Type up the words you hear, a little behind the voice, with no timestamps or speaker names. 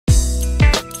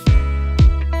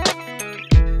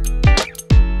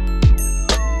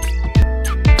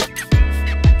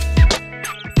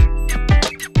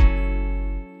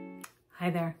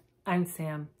I'm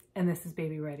Sam, and this is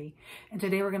Baby Ready. And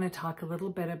today we're going to talk a little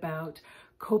bit about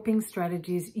coping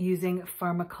strategies using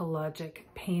pharmacologic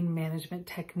pain management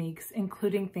techniques,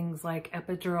 including things like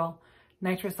epidural,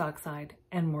 nitrous oxide,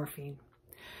 and morphine.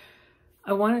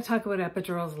 I want to talk about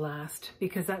epidurals last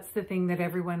because that's the thing that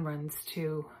everyone runs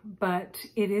to, but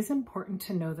it is important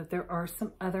to know that there are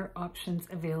some other options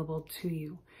available to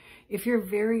you. If you're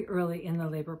very early in the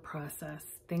labor process,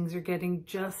 things are getting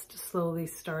just slowly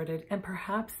started, and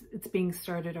perhaps it's being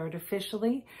started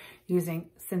artificially using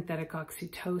synthetic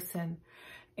oxytocin,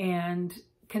 and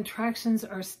contractions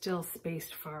are still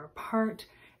spaced far apart,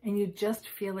 and you just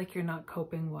feel like you're not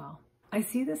coping well. I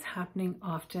see this happening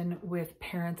often with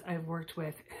parents I've worked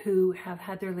with who have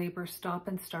had their labor stop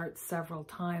and start several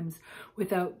times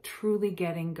without truly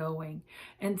getting going.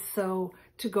 And so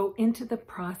to go into the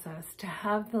process, to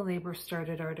have the labor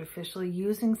started artificially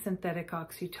using synthetic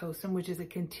oxytocin, which is a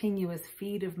continuous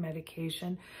feed of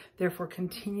medication, therefore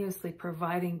continuously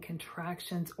providing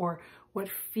contractions or what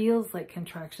feels like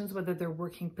contractions, whether they're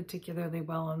working particularly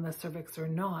well on the cervix or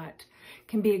not,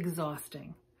 can be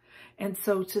exhausting. And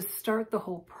so to start the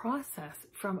whole process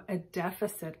from a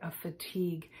deficit of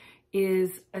fatigue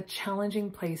is a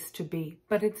challenging place to be,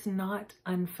 but it's not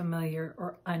unfamiliar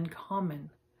or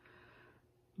uncommon.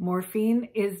 Morphine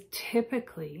is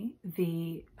typically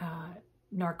the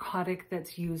narcotic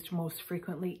that's used most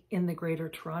frequently in the Greater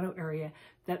Toronto area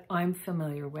that I'm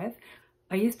familiar with.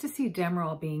 I used to see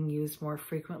Demerol being used more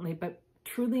frequently, but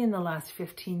truly in the last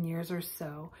 15 years or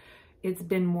so, it's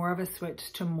been more of a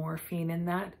switch to morphine, and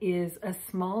that is a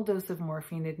small dose of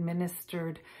morphine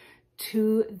administered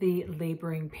to the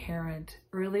laboring parent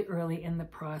early in the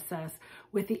process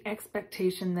with the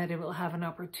expectation that it will have an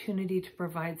opportunity to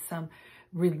provide some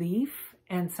relief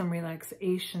and some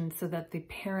relaxation so that the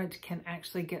parent can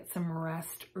actually get some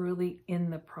rest early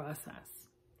in the process.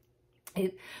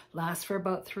 It lasts for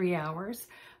about 3 hours,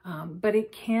 but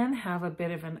it can have a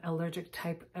bit of an allergic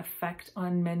type effect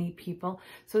on many people.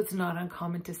 So it's not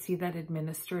uncommon to see that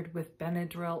administered with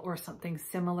Benadryl or something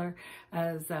similar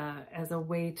as a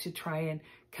way to try and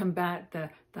combat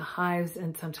the hives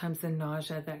and sometimes the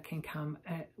nausea that can come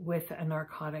with a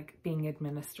narcotic being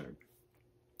administered.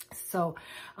 So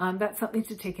that's something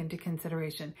to take into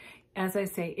consideration. As I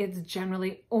say, it's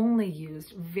generally only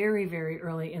used very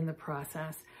early in the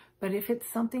process. But if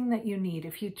it's something that you need,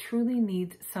 if you truly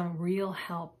need some real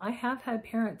help, I have had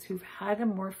parents who've had a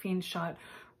morphine shot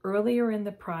earlier in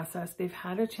the process. They've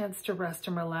had a chance to rest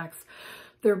and relax.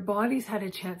 Their body's had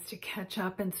a chance to catch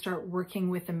up and start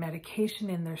working with the medication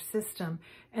in their system.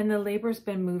 And the labor's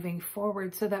been moving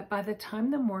forward so that by the time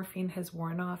the morphine has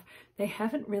worn off, they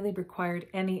haven't really required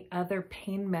any other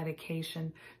pain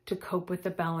medication to cope with the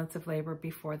balance of labor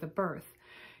before the birth.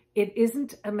 It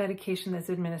isn't a medication that's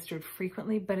administered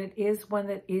frequently, but it is one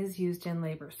that is used in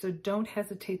labor. So don't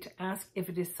hesitate to ask if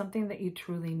it is something that you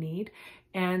truly need,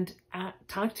 and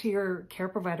talk to your care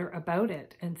provider about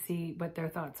it and see what their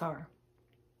thoughts are.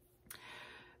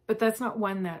 But that's not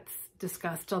one that's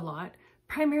discussed a lot,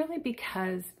 primarily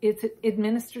because it's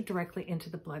administered directly into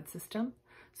the blood system.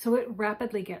 So it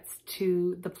rapidly gets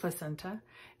to the placenta.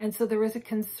 And so there is a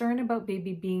concern about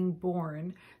baby being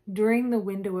born during the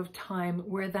window of time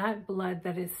where that blood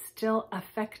that is still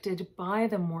affected by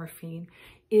the morphine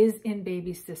is in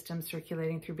baby's system,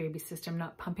 circulating through baby's system,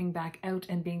 not pumping back out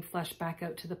and being flushed back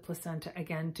out to the placenta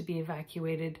again to be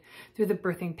evacuated through the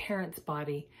birthing parent's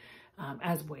body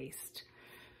as waste.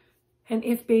 And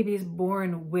if baby is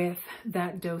born with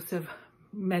that dose of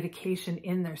medication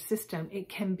in their system, it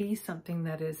can be something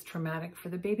that is traumatic for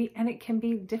the baby, and it can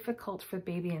be difficult for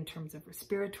baby in terms of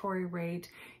respiratory rate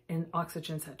and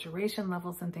oxygen saturation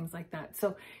levels and things like that.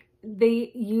 So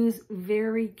they use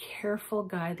very careful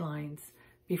guidelines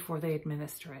before they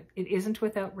administer it. It isn't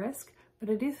without risk, but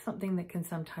it is something that can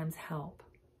sometimes help.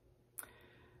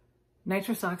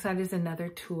 Nitrous oxide is another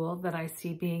tool that I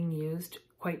see being used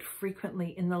quite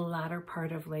frequently in the latter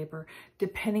part of labor,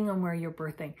 depending on where you're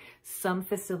birthing. Some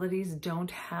facilities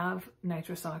don't have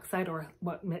nitrous oxide, or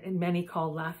what many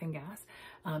call laughing gas,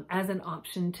 as an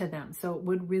option to them. So it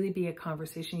would really be a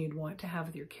conversation you'd want to have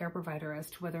with your care provider as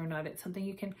to whether or not it's something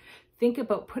you can think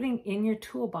about putting in your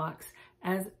toolbox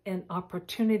as an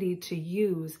opportunity to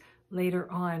use later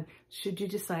on, should you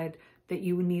decide that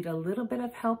you need a little bit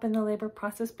of help in the labor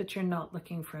process, but you're not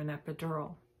looking for an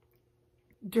epidural.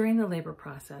 During the labor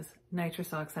process,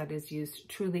 nitrous oxide is used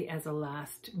truly as a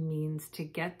last means to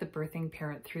get the birthing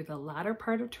parent through the latter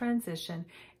part of transition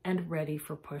and ready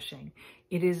for pushing.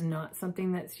 It is not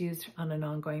something that's used on an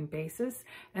ongoing basis,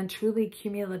 and truly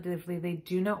cumulatively, they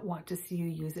do not want to see you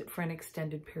use it for an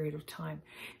extended period of time.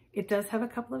 It does have a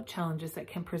couple of challenges that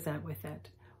can present with it.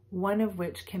 one of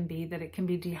which can be that it can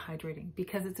be dehydrating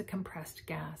because it's a compressed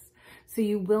gas. So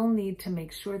you will need to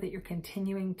make sure that you're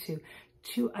continuing to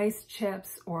chew ice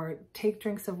chips or take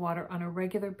drinks of water on a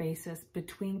regular basis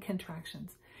between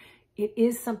contractions. It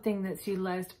is something that's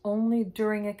utilized only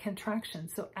during a contraction.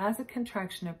 So as a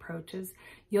contraction approaches,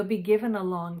 you'll be given a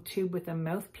long tube with a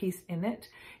mouthpiece in it.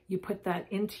 You put that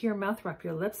into your mouth, wrap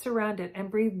your lips around it, and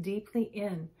breathe deeply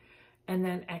in. And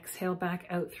then exhale back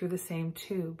out through the same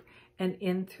tube and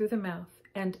in through the mouth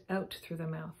and out through the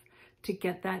mouth to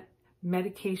get that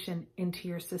medication into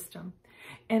your system.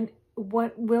 And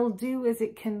what we'll do is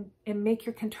it make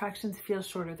your contractions feel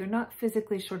shorter. They're not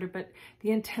physically shorter, but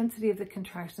the intensity of the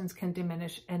contractions can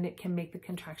diminish and it can make the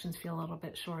contractions feel a little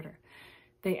bit shorter.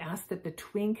 They ask that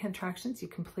between contractions, you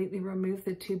completely remove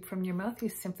the tube from your mouth. You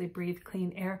simply breathe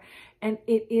clean air. And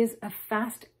it is a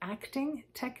fast acting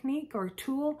technique or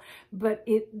tool, but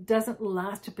it doesn't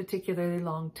last a particularly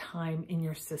long time in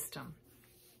your system.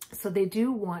 So they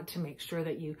do want to make sure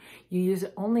that you use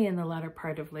it only in the latter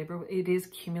part of labor. It is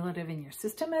cumulative in your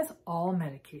system, as all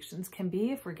medications can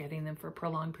be if we're getting them for a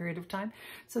prolonged period of time.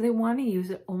 So they want to use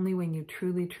it only when you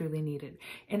truly, truly need it.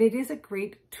 And it is a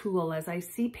great tool, as I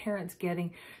see parents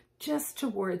getting just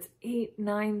towards 8,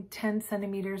 9, 10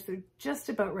 centimeters. They're just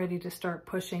about ready to start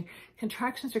pushing.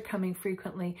 Contractions are coming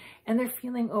frequently and they're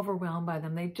feeling overwhelmed by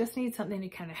them. They just need something to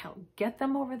kind of help get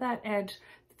them over that edge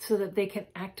so that they can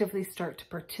actively start to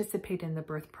participate in the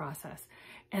birth process.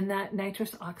 And that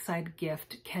nitrous oxide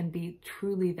gift can be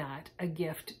truly that, a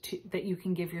gift that you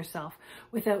can give yourself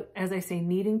without, as I say,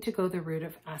 needing to go the route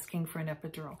of asking for an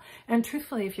epidural. And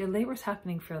truthfully, if your labor is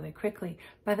happening fairly quickly,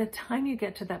 by the time you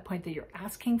get to that point that you're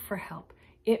asking for help,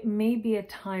 it may be a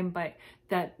time by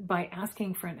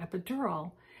asking for an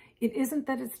epidural, it isn't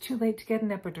that it's too late to get an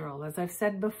epidural. As I've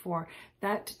said before,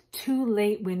 that too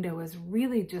late window is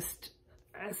really just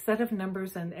a set of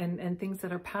numbers and things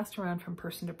that are passed around from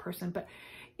person to person, but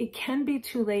it can be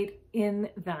too late in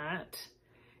that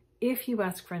if you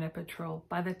ask for an epidural,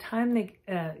 by the time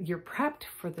you're prepped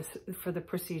for the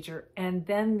procedure and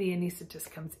then the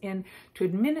anesthetist comes in to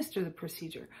administer the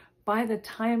procedure, by the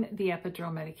time the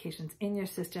epidural medication's in your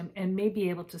system and may be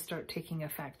able to start taking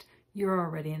effect, you're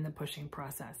already in the pushing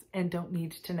process and don't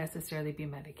need to necessarily be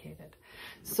medicated.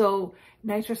 So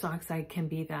nitrous oxide can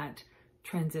be that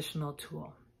transitional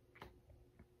tool.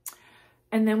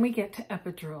 And then we get to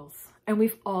epidurals. And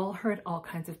we've all heard all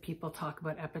kinds of people talk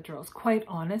about epidurals. Quite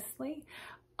honestly,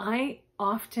 I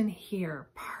often hear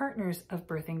partners of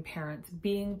birthing parents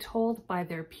being told by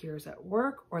their peers at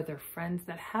work or their friends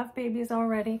that have babies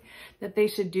already that they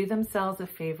should do themselves a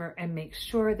favor and make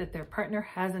sure that their partner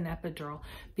has an epidural,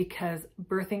 because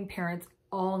birthing parents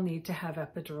all need to have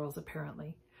epidurals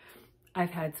apparently.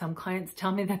 I've had some clients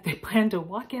tell me that they plan to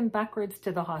walk in backwards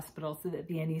to the hospital so that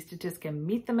the anesthetist can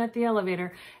meet them at the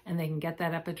elevator and they can get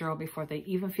that epidural before they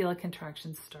even feel a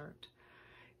contraction start.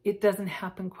 It doesn't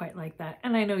happen quite like that,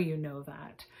 and I know you know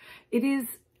that. It is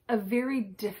a very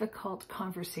difficult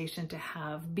conversation to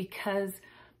have, because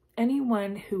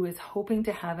anyone who is hoping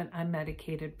to have an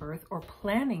unmedicated birth or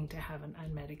planning to have an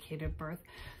unmedicated birth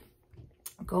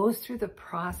goes through the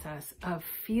process of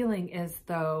feeling as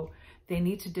though they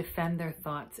need to defend their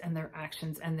thoughts and their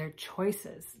actions and their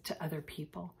choices to other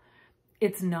people.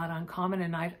 It's not uncommon,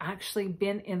 and I've actually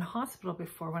been in hospital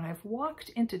before when I've walked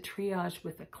into triage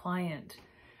with a client,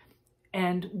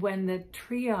 and when the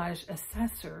triage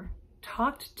assessor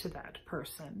talked to that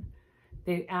person,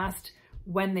 they asked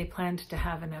when they planned to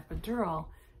have an epidural,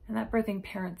 and that birthing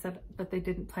parent said that they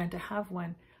didn't plan to have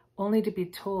one, only to be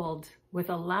told with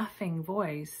a laughing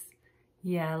voice,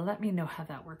 "Yeah, let me know how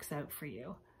that works out for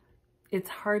you." It's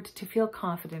hard to feel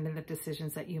confident in the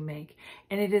decisions that you make,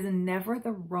 and it is never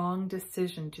the wrong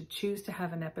decision to choose to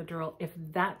have an epidural if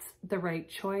that's the right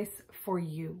choice for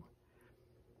you.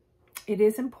 It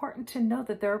is important to know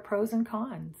that there are pros and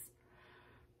cons.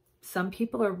 Some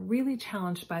people are really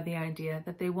challenged by the idea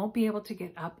that they won't be able to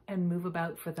get up and move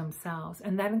about for themselves,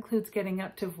 and that includes getting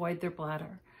up to void their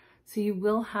bladder. So you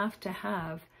will have to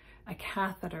have a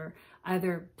catheter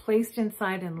either placed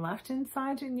inside and left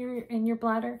inside in your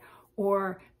bladder,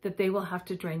 or that they will have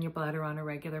to drain your bladder on a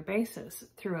regular basis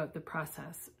throughout the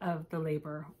process of the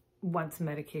labor once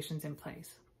medication's in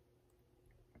place.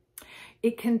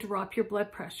 It can drop your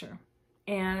blood pressure,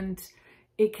 and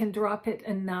it can drop it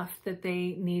enough that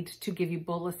they need to give you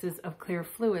boluses of clear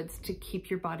fluids to keep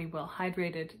your body well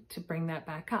hydrated to bring that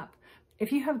back up.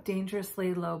 If you have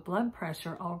dangerously low blood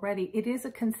pressure already, it is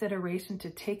a consideration to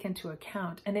take into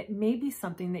account, and it may be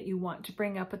something that you want to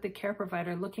bring up with the care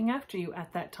provider looking after you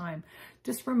at that time.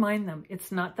 Just remind them.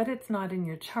 It's not that it's not in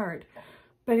your chart,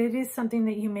 but it is something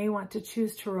that you may want to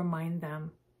choose to remind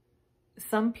them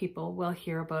some people will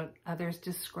hear about others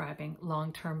describing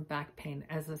long-term back pain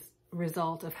as a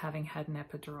result of having had an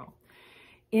epidural.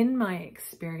 In my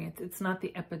experience, it's not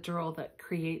the epidural that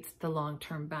creates the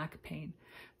long-term back pain,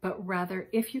 but rather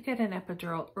if you get an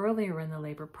epidural earlier in the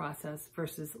labor process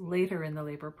versus later in the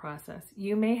labor process,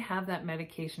 you may have that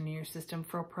medication in your system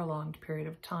for a prolonged period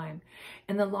of time.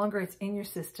 And the longer it's in your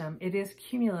system, it is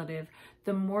cumulative,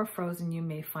 the more frozen you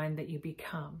may find that you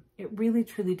become. It really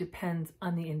truly depends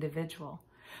on the individual.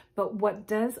 But what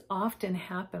does often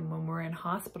happen when we're in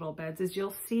hospital beds is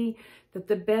you'll see that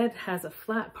the bed has a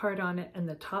flat part on it and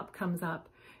the top comes up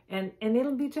and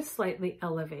it'll be just slightly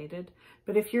elevated.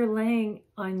 But if you're laying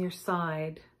on your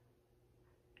side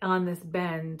on this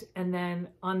bend and then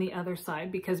on the other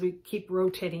side, because we keep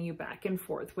rotating you back and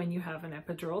forth when you have an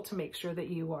epidural to make sure that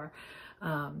you are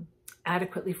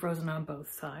adequately frozen on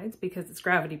both sides because it's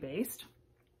gravity-based.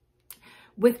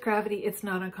 With gravity, it's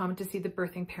not uncommon to see the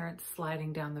birthing parents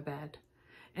sliding down the bed.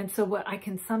 And so what I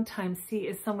can sometimes see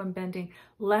is someone bending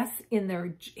less in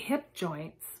their hip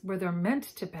joints where they're meant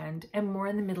to bend and more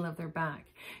in the middle of their back.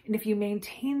 And if you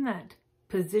maintain that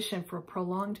position for a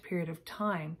prolonged period of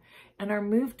time and are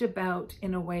moved about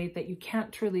in a way that you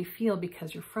can't truly feel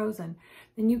because you're frozen,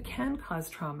 then you can cause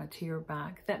trauma to your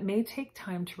back that may take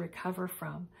time to recover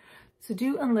from. So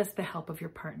do enlist the help of your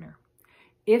partner.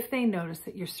 If they notice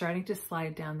that you're starting to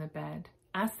slide down the bed,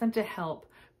 ask them to help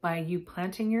by you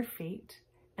planting your feet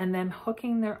and then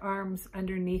hooking their arms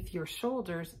underneath your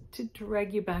shoulders to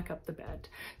drag you back up the bed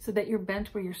so that you're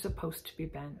bent where you're supposed to be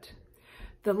bent.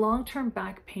 The long-term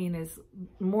back pain is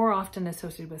more often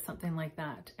associated with something like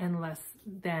that and less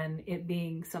than it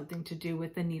being something to do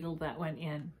with the needle that went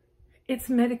in. It's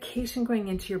medication going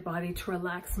into your body to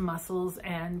relax muscles,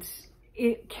 and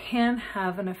it can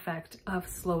have an effect of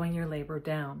slowing your labor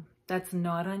down. That's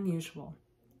not unusual.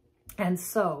 And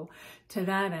so to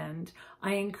that end,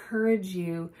 I encourage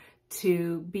you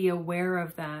to be aware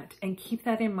of that and keep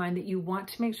that in mind, that you want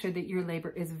to make sure that your labor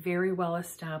is very well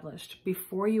established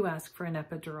before you ask for an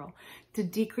epidural to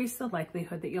decrease the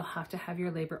likelihood that you'll have to have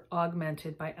your labor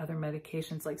augmented by other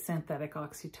medications like synthetic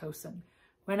oxytocin.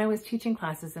 When I was teaching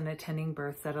classes and attending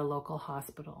births at a local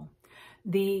hospital,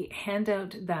 the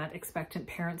handout that expectant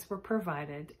parents were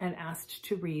provided and asked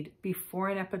to read before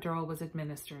an epidural was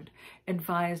administered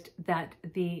advised that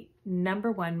the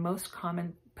 #1 most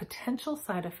common potential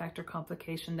side effect or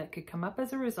complication that could come up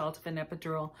as a result of an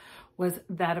epidural was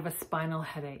that of a spinal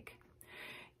headache.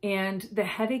 And the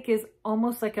headache is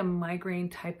almost like a migraine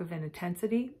type of an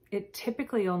intensity. It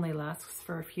typically only lasts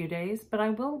for a few days, but I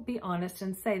will be honest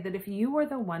and say that if you are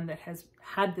the one that has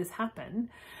had this happen,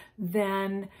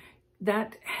 then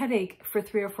that headache for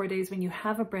 3 or 4 days when you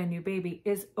have a brand new baby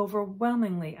is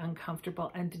overwhelmingly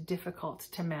uncomfortable and difficult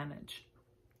to manage.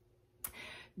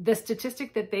 The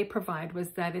statistic that they provide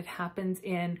was that it happens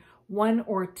in 1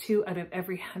 or 2 out of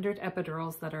every 100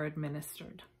 epidurals that are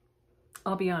administered.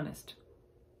 I'll be honest.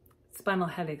 Spinal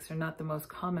headaches are not the most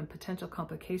common potential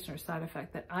complication or side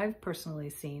effect that I've personally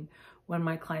seen when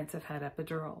my clients have had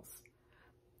epidurals.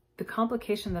 The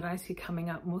complication that I see coming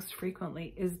up most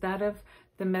frequently is that of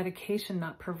the medication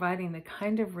not providing the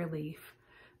kind of relief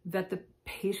that the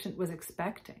patient was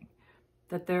expecting,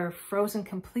 that they're frozen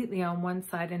completely on one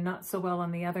side and not so well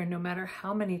on the other, no matter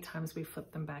how many times we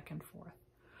flip them back and forth.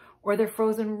 Or they're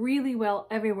frozen really well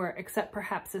everywhere except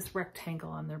perhaps this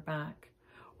rectangle on their back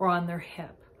or on their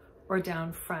hip or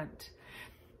down front.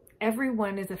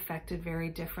 Everyone is affected very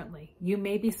differently. You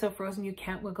may be so frozen you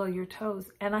can't wiggle your toes.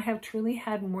 And I have truly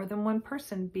had more than one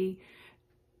person be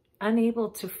unable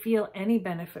to feel any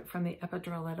benefit from the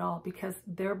epidural at all because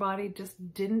their body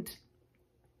just didn't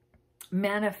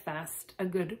manifest a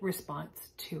good response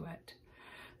to it.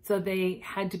 So they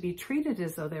had to be treated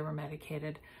as though they were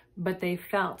medicated, but they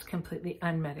felt completely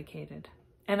unmedicated.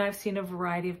 And I've seen a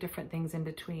variety of different things in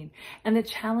between. And the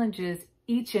challenge is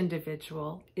each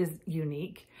individual is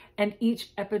unique and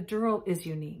each epidural is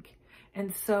unique.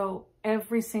 And so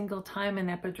every single time an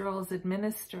epidural is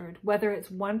administered, whether it's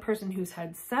one person who's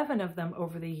had 7 of them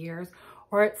over the years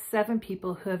or it's 7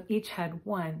 people who have each had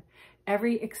 1,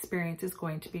 every experience is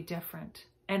going to be different.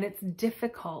 And it's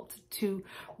difficult to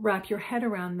wrap your head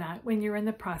around that when you're in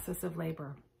the process of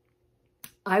labor.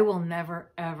 I will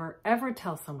never, ever, ever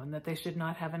tell someone that they should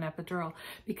not have an epidural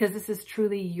because this is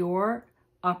truly your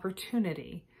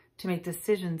opportunity to make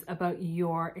decisions about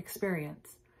your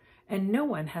experience. And no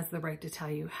one has the right to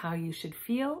tell you how you should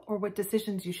feel or what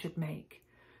decisions you should make.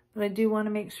 But I do want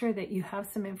to make sure that you have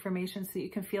some information so that you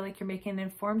can feel like you're making an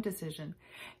informed decision.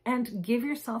 And give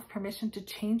yourself permission to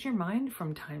change your mind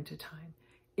from time to time.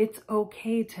 It's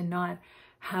okay to not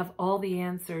have all the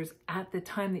answers at the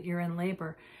time that you're in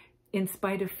labor. in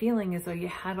spite of feeling as though you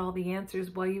had all the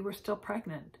answers while you were still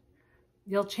pregnant.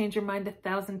 You'll change your mind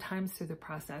 1,000 times through the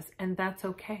process, and that's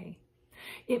okay.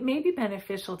 It may be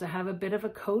beneficial to have a bit of a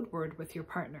code word with your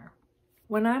partner.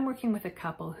 When I'm working with a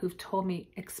couple who've told me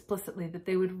explicitly that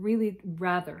they would really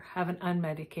rather have an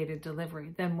unmedicated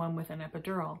delivery than one with an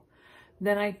epidural,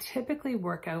 then I typically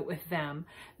work out with them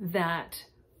that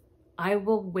I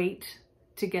will wait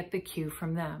to get the cue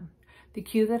from them. The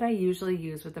cue that I usually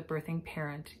use with a birthing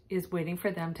parent is waiting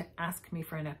for them to ask me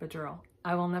for an epidural.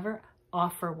 I will never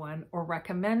offer one or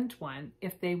recommend one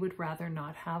if they would rather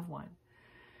not have one.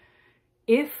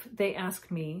 If they ask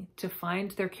me to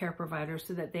find their care provider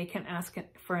so that they can ask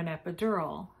for an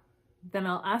epidural, then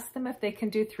I'll ask them if they can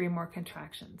do 3 more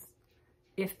contractions.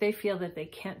 If they feel that they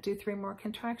can't do 3 more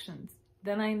contractions,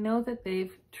 then I know that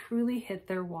they've truly hit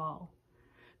their wall.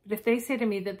 But if they say to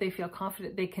me that they feel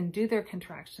confident they can do their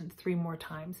contractions 3 more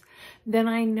times, then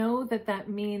I know that that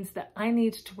means that I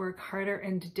need to work harder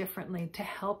and differently to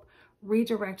help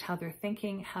redirect how they're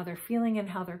thinking, how they're feeling, and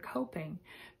how they're coping,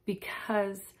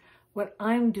 because what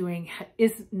I'm doing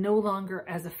is no longer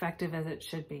as effective as it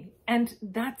should be. And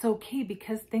that's okay,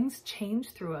 because things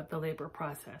change throughout the labor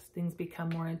process. Things become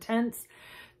more intense.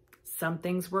 Some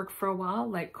things work for a while,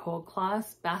 like cold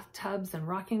cloths, bathtubs, and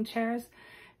rocking chairs.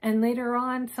 And later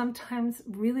on, sometimes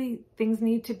really things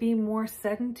need to be more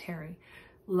sedentary.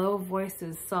 Low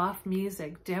voices, soft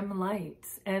music, dim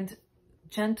lights, and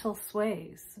gentle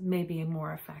sways may be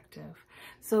more effective.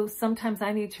 So sometimes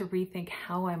I need to rethink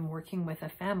how I'm working with a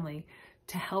family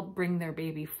to help bring their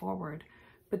baby forward.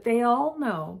 But they all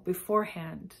know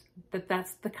beforehand that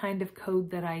that's the kind of code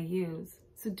that I use.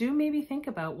 So do maybe think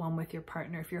about one with your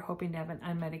partner if you're hoping to have an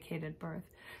unmedicated birth,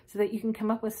 so that you can come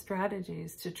up with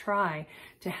strategies to try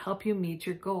to help you meet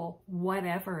your goal,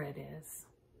 whatever it is.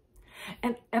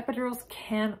 And epidurals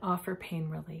can offer pain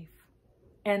relief.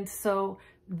 And so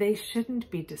they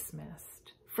shouldn't be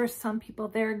dismissed. For some people,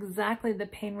 they're exactly the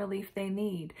pain relief they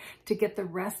need to get the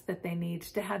rest that they need,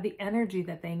 to have the energy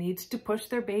that they need to push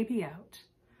their baby out.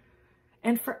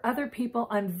 And for other people,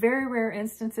 on very rare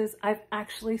instances, I've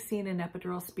actually seen an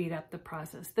epidural speed up the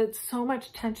process. That so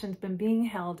much tension's been being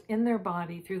held in their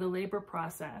body through the labor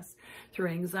process, through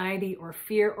anxiety or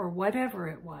fear or whatever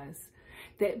it was,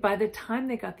 that by the time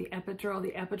they got the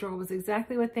epidural was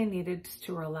exactly what they needed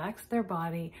to relax their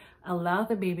body, allow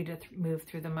the baby to move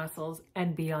through the muscles,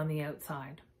 and be on the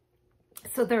outside.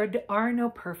 So there are no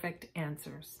perfect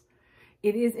answers.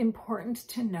 It is important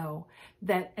to know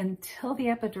that until the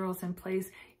epidural is in place,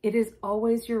 it is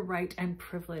always your right and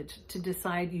privilege to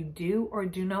decide you do or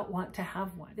do not want to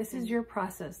have one. This is your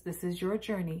process. This is your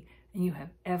journey, and you have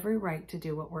every right to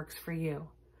do what works for you.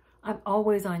 I'm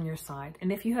always on your side.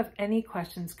 And if you have any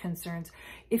questions, concerns,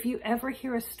 if you ever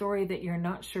hear a story that you're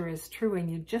not sure is true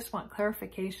and you just want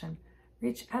clarification,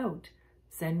 reach out.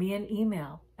 Send me an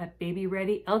email at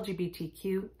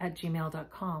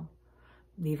babyreadylgbtq@gmail.com.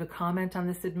 Leave a comment on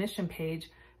the submission page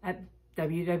at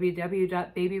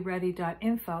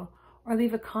www.babyready.info, or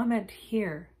leave a comment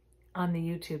here on the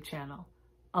YouTube channel.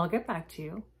 I'll get back to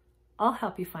you. I'll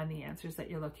help you find the answers that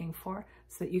you're looking for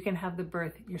so that you can have the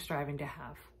birth you're striving to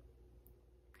have.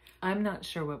 I'm not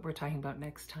sure what we're talking about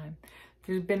next time.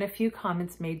 There's been a few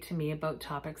comments made to me about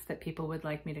topics that people would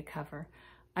like me to cover.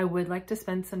 I would like to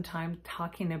spend some time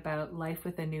talking about life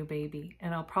with a new baby,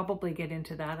 and I'll probably get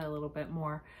into that a little bit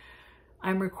more.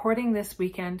 I'm recording this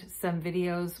weekend some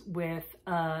videos with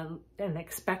an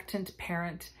expectant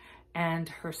parent and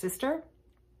her sister,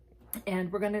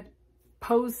 and we're going to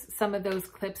pose some of those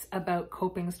clips about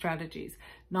coping strategies,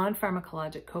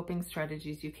 non-pharmacologic coping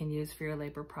strategies you can use for your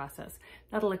labor process.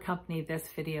 That'll accompany this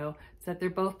video so that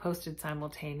they're both posted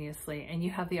simultaneously, and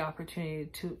you have the opportunity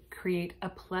to create a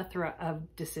plethora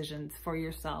of decisions for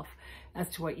yourself as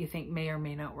to what you think may or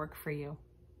may not work for you.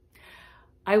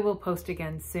 I will post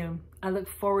again soon. I look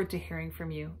forward to hearing from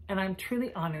you, and I'm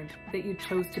truly honored that you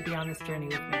chose to be on this journey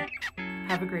with me.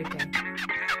 Have a great day.